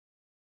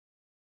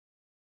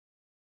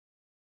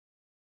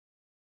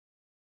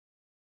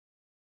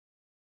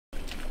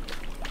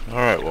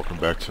Alright, welcome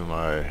back to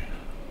my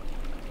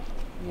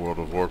World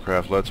of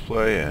Warcraft Let's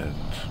Play, and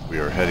we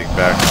are heading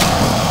back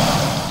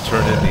to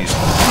turn in these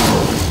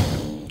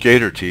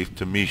gator teeth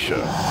to Misha.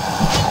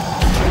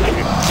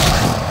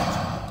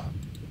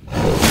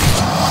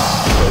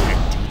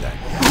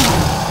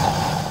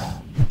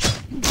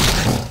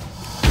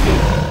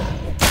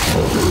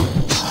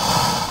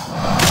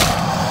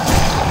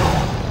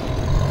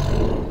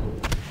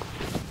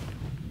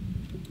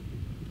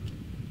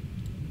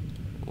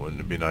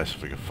 Wouldn't it be nice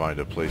if we could find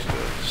a place to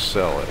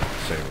sell it at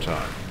the same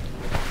time?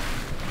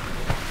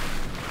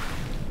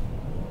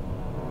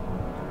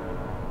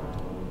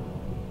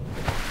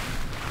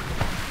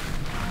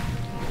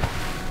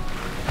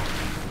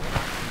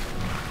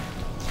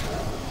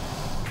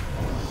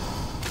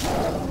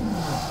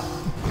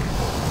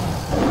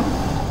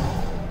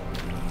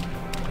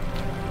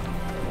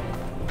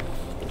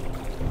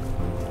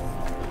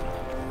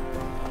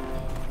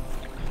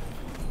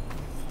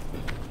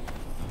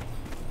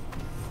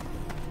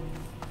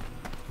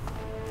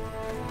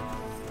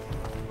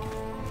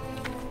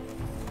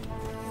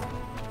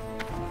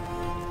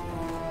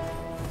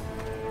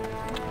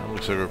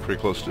 Looks like we're pretty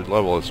close to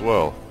level as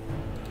well.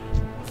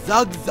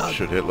 Zug zug.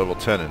 Should hit level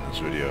 10 in this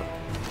video.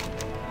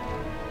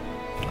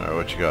 Alright,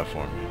 what you got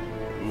for me?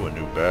 Ooh, a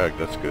new bag.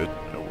 That's good.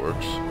 It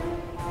works.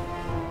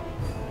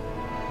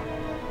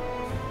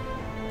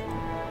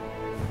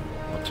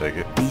 I'll take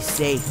it. Be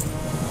safe.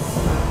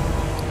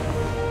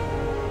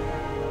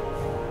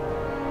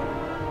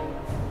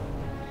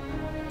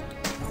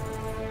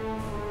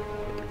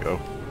 There we go.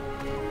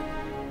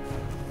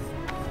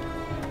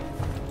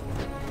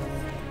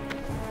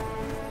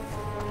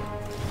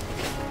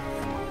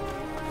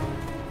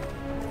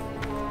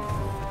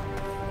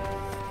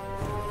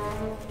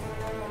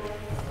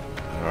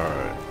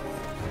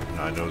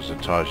 I know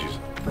Zataji's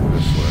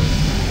this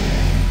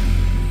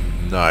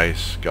way.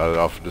 Nice. Got it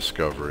off of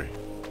Discovery.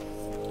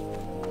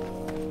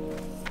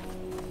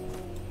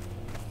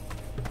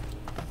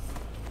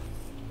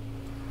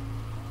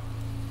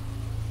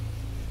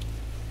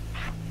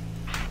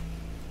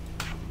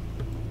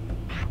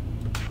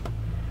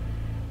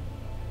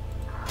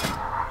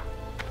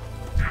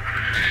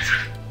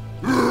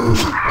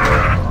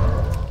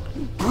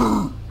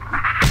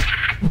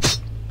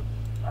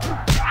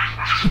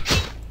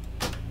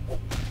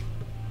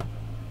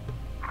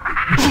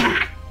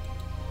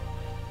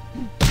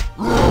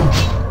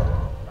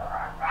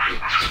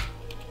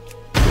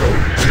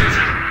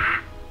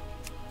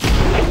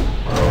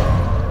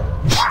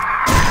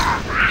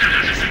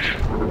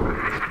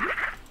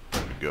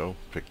 Go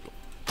pick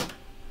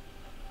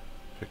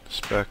the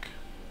spec.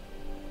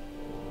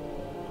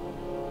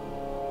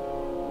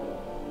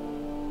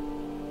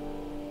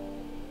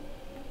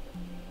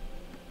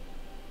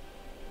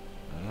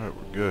 Alright,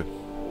 we're good.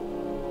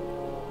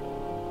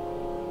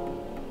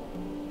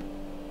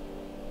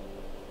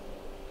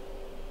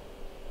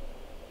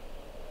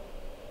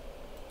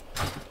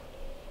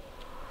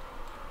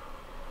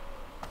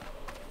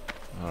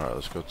 Alright,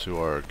 let's go to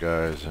our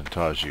guys and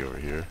Taji over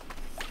here.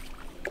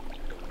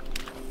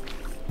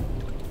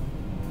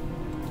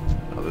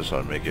 This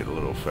ought to make it a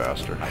little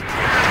faster. Can't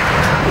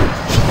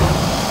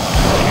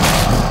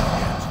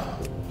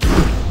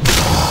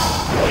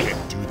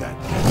do that.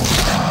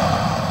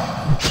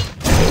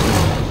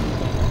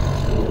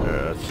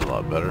 Yeah, that's a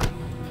lot better.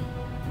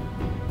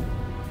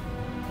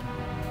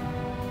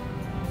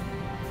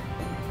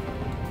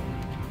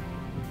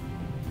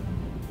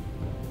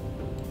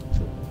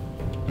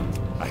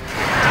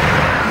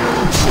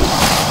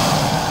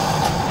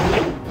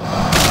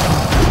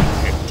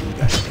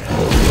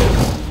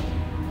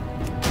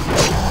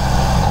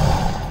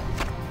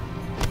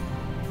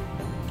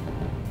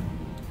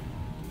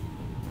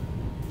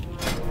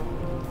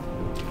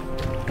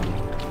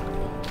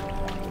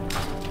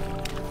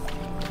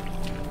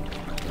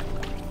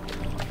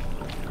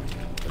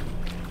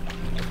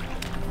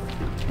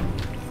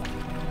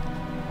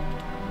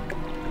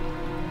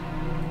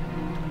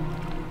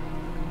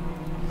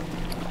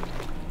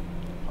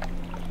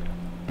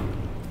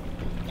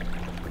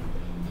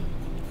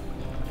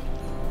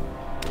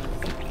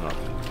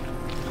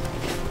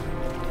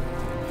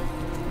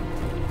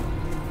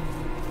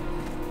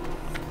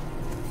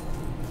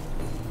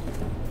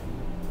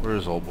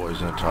 Where's old boy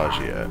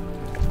Zataji at?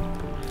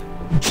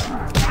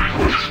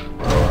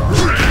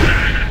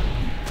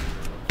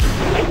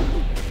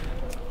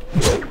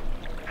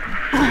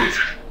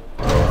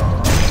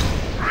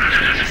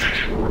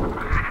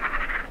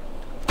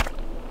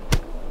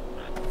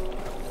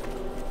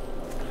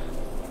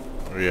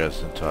 Oh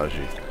yes,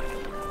 Zataji.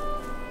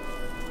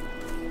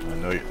 I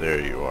know you. There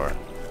you are.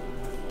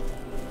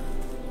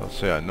 I'll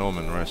say I know him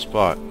in the right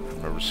spot. I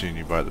remember seeing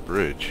you by the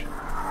bridge.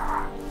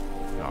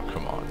 Oh,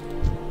 come on.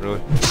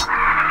 Really?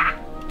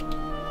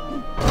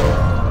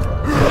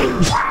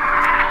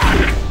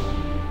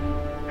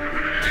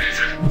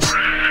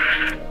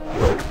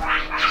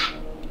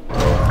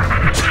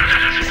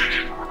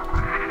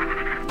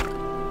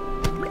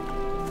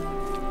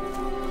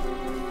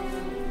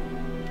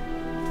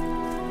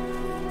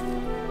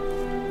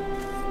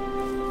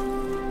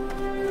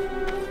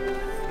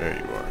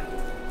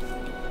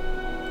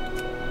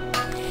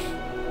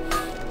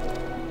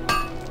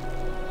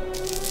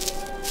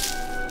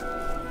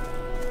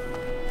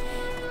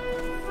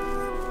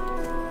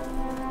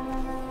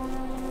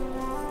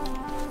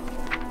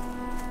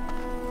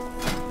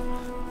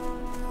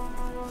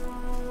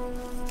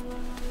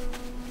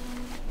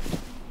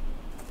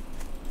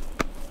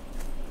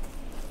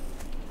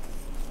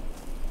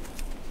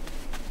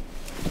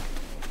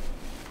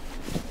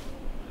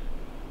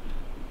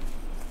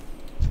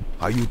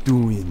 How you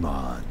doing,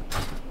 man?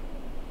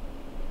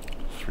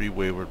 3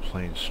 wayward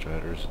plane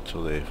striders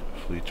until they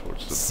flee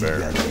towards the See ya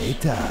barracks.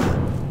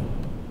 later.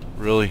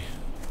 Really?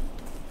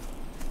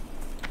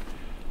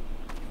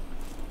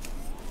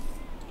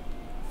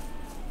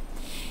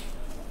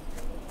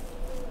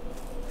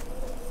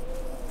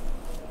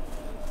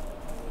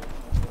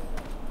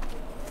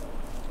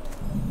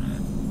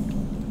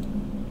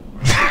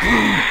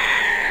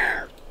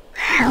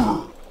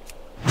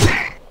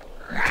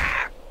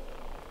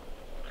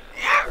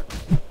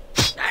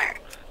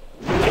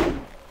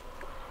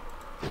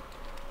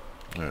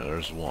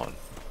 There's one.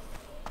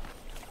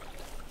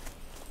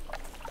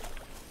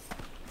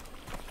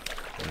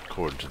 And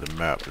according to the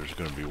map, there's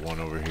going to be one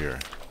over here.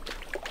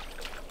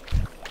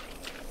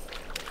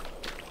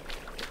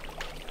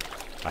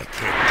 I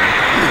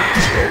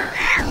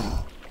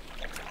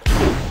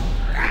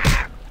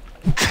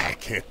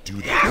can't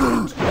do that.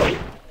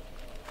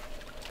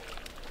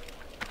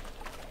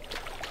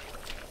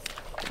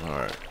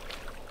 Alright.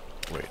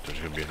 Wait, there's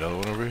going to be another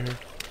one over here?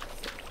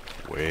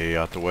 Way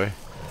out the way?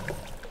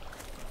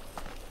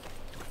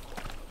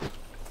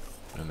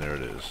 And there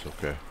it is,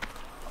 okay.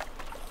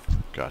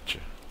 Gotcha.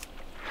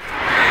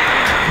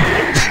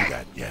 Can't do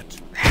that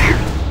yet.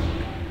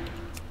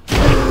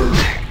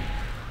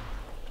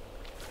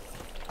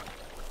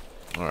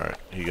 Alright,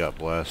 he got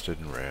blasted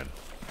and ran.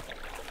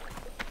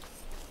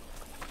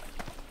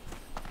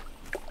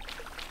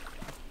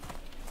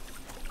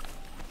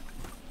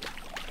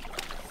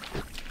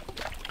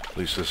 At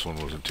least this one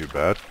wasn't too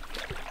bad.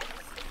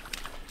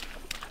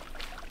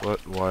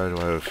 But why do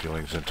I have a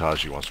feeling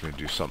Zenitaji wants me to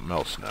do something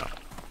else now?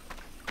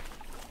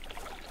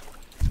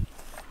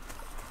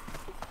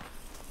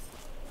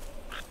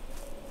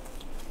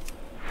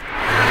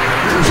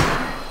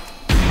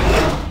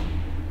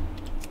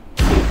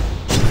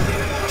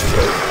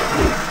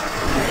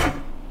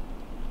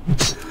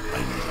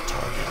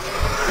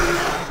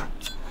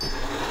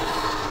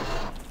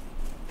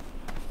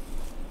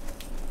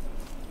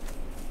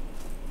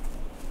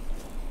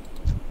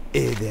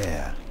 Hey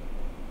there.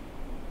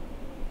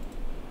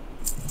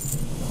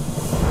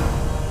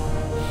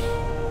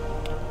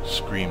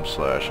 Scream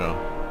slash, huh?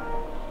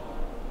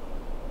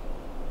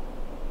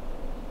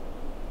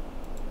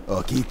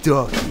 Okie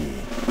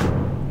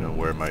dokie. Now,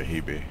 where might he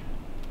be?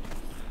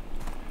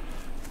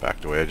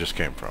 Back the way I just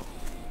came from.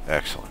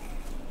 Excellent.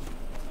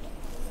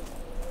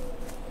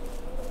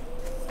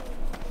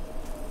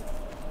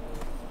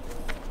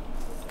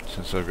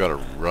 Since I've got to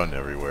run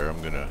everywhere,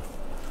 I'm gonna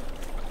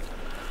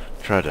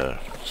try to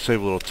save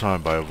a little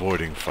time by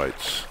avoiding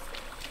fights.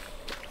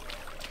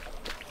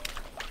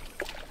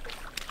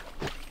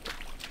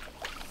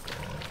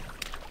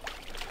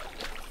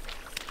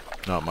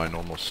 Not my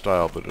normal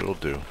style, but it'll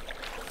do.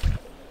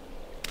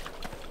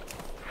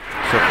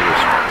 Except for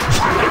this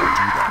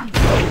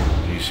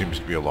one. He seems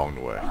to be along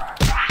the way.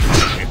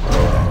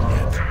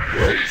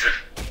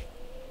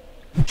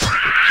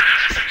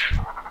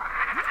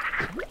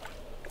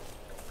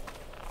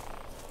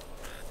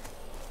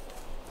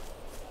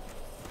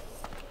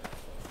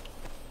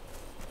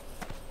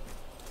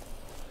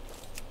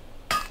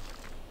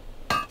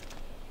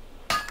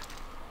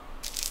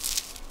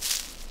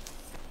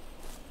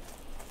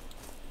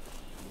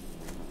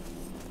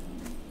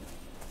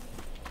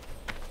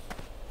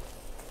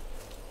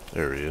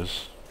 There he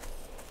is.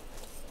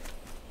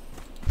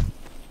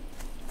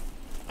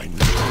 I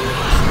know.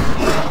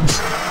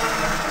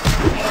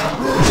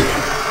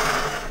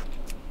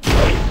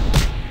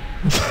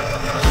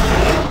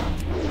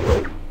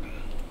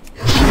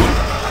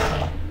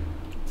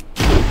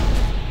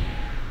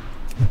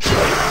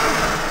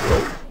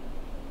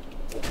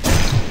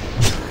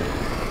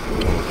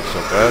 So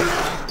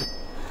bad.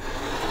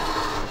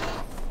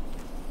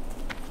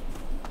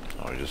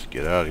 Oh, just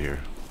get out of here.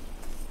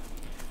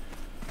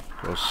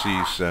 Go see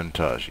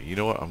Zenitaji. You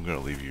know what? I'm going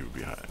to leave you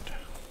behind.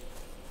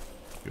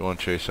 If you want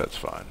to chase, that's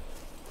fine.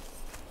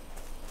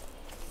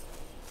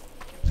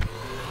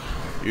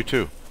 You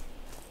too.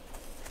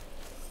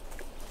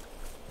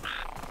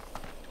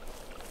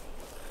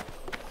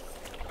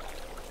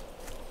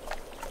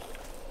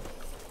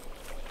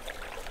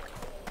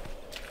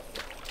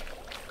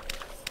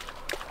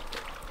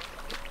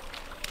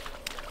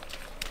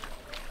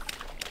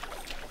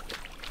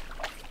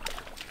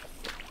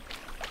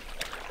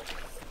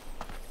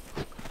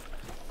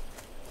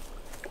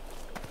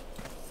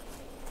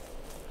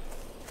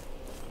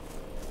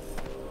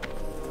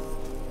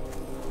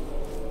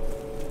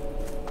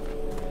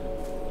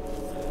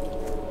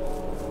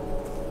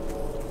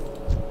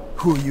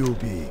 Who you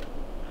be?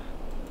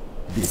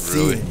 Be Really?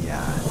 seeing ya.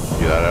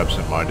 You that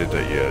absent-minded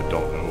that you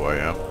don't know who I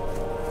am?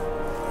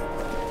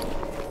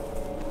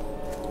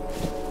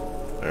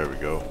 There we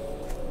go.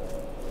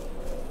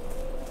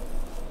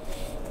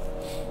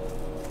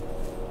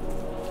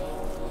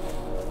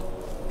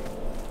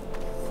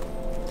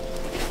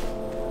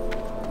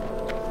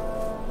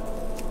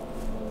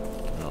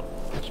 Well,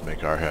 let's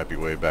make our happy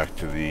way back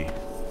to the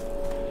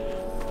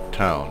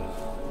town.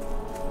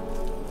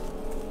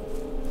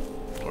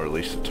 Or at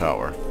least the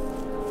tower.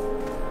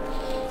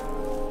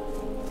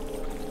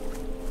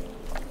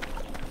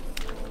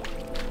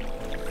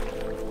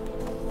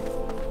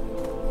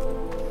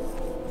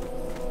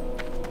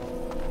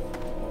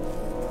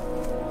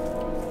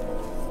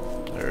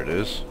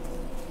 is.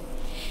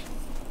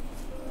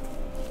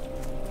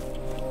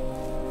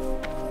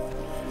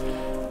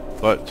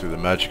 But through the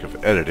magic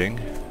of editing,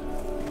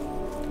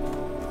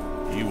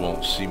 you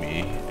won't see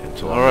me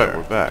until alright,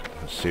 we're back.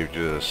 I saved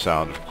you the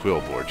sound of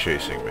Quillboar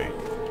chasing me.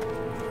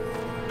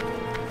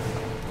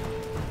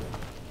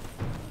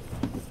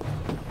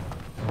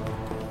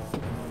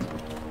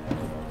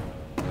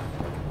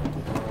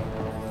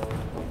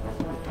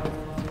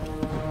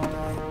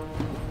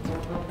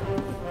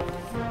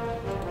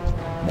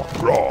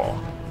 Macra,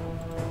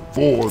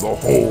 for the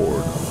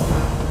Horde.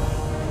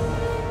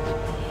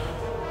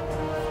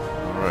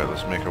 Alright,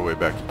 let's make our way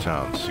back to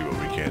town and see what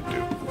we can't do.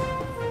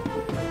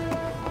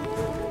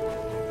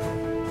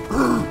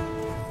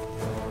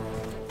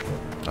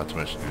 Not to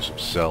mention do some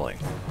selling.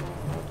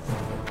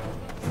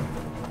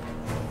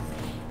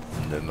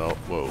 And then,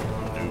 whoa,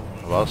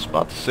 I was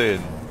about to say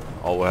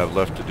all we'll have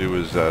left to do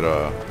is that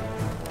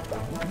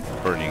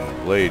Burning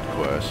Blade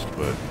quest,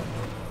 but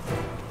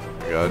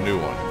we got a new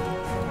one.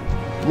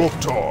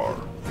 Loktar,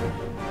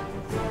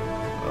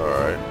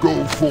 Alright.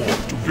 go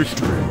forth to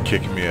victory.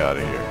 Kicking me out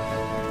of here.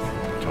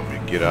 Tell me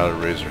to get out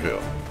of Razor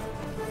Hill.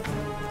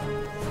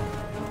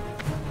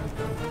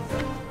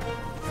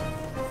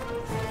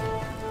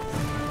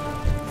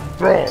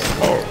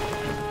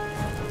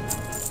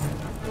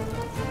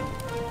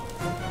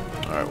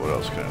 Alright, what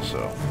else can I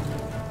sell?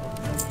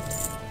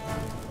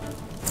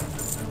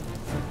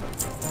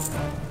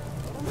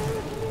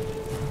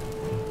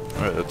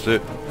 Alright, that's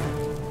it.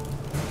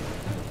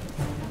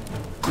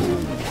 Go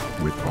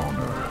with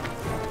honor.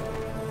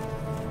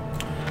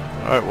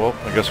 Alright, well,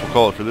 I guess we'll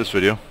call it for this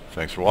video.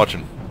 Thanks for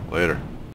watching. Later.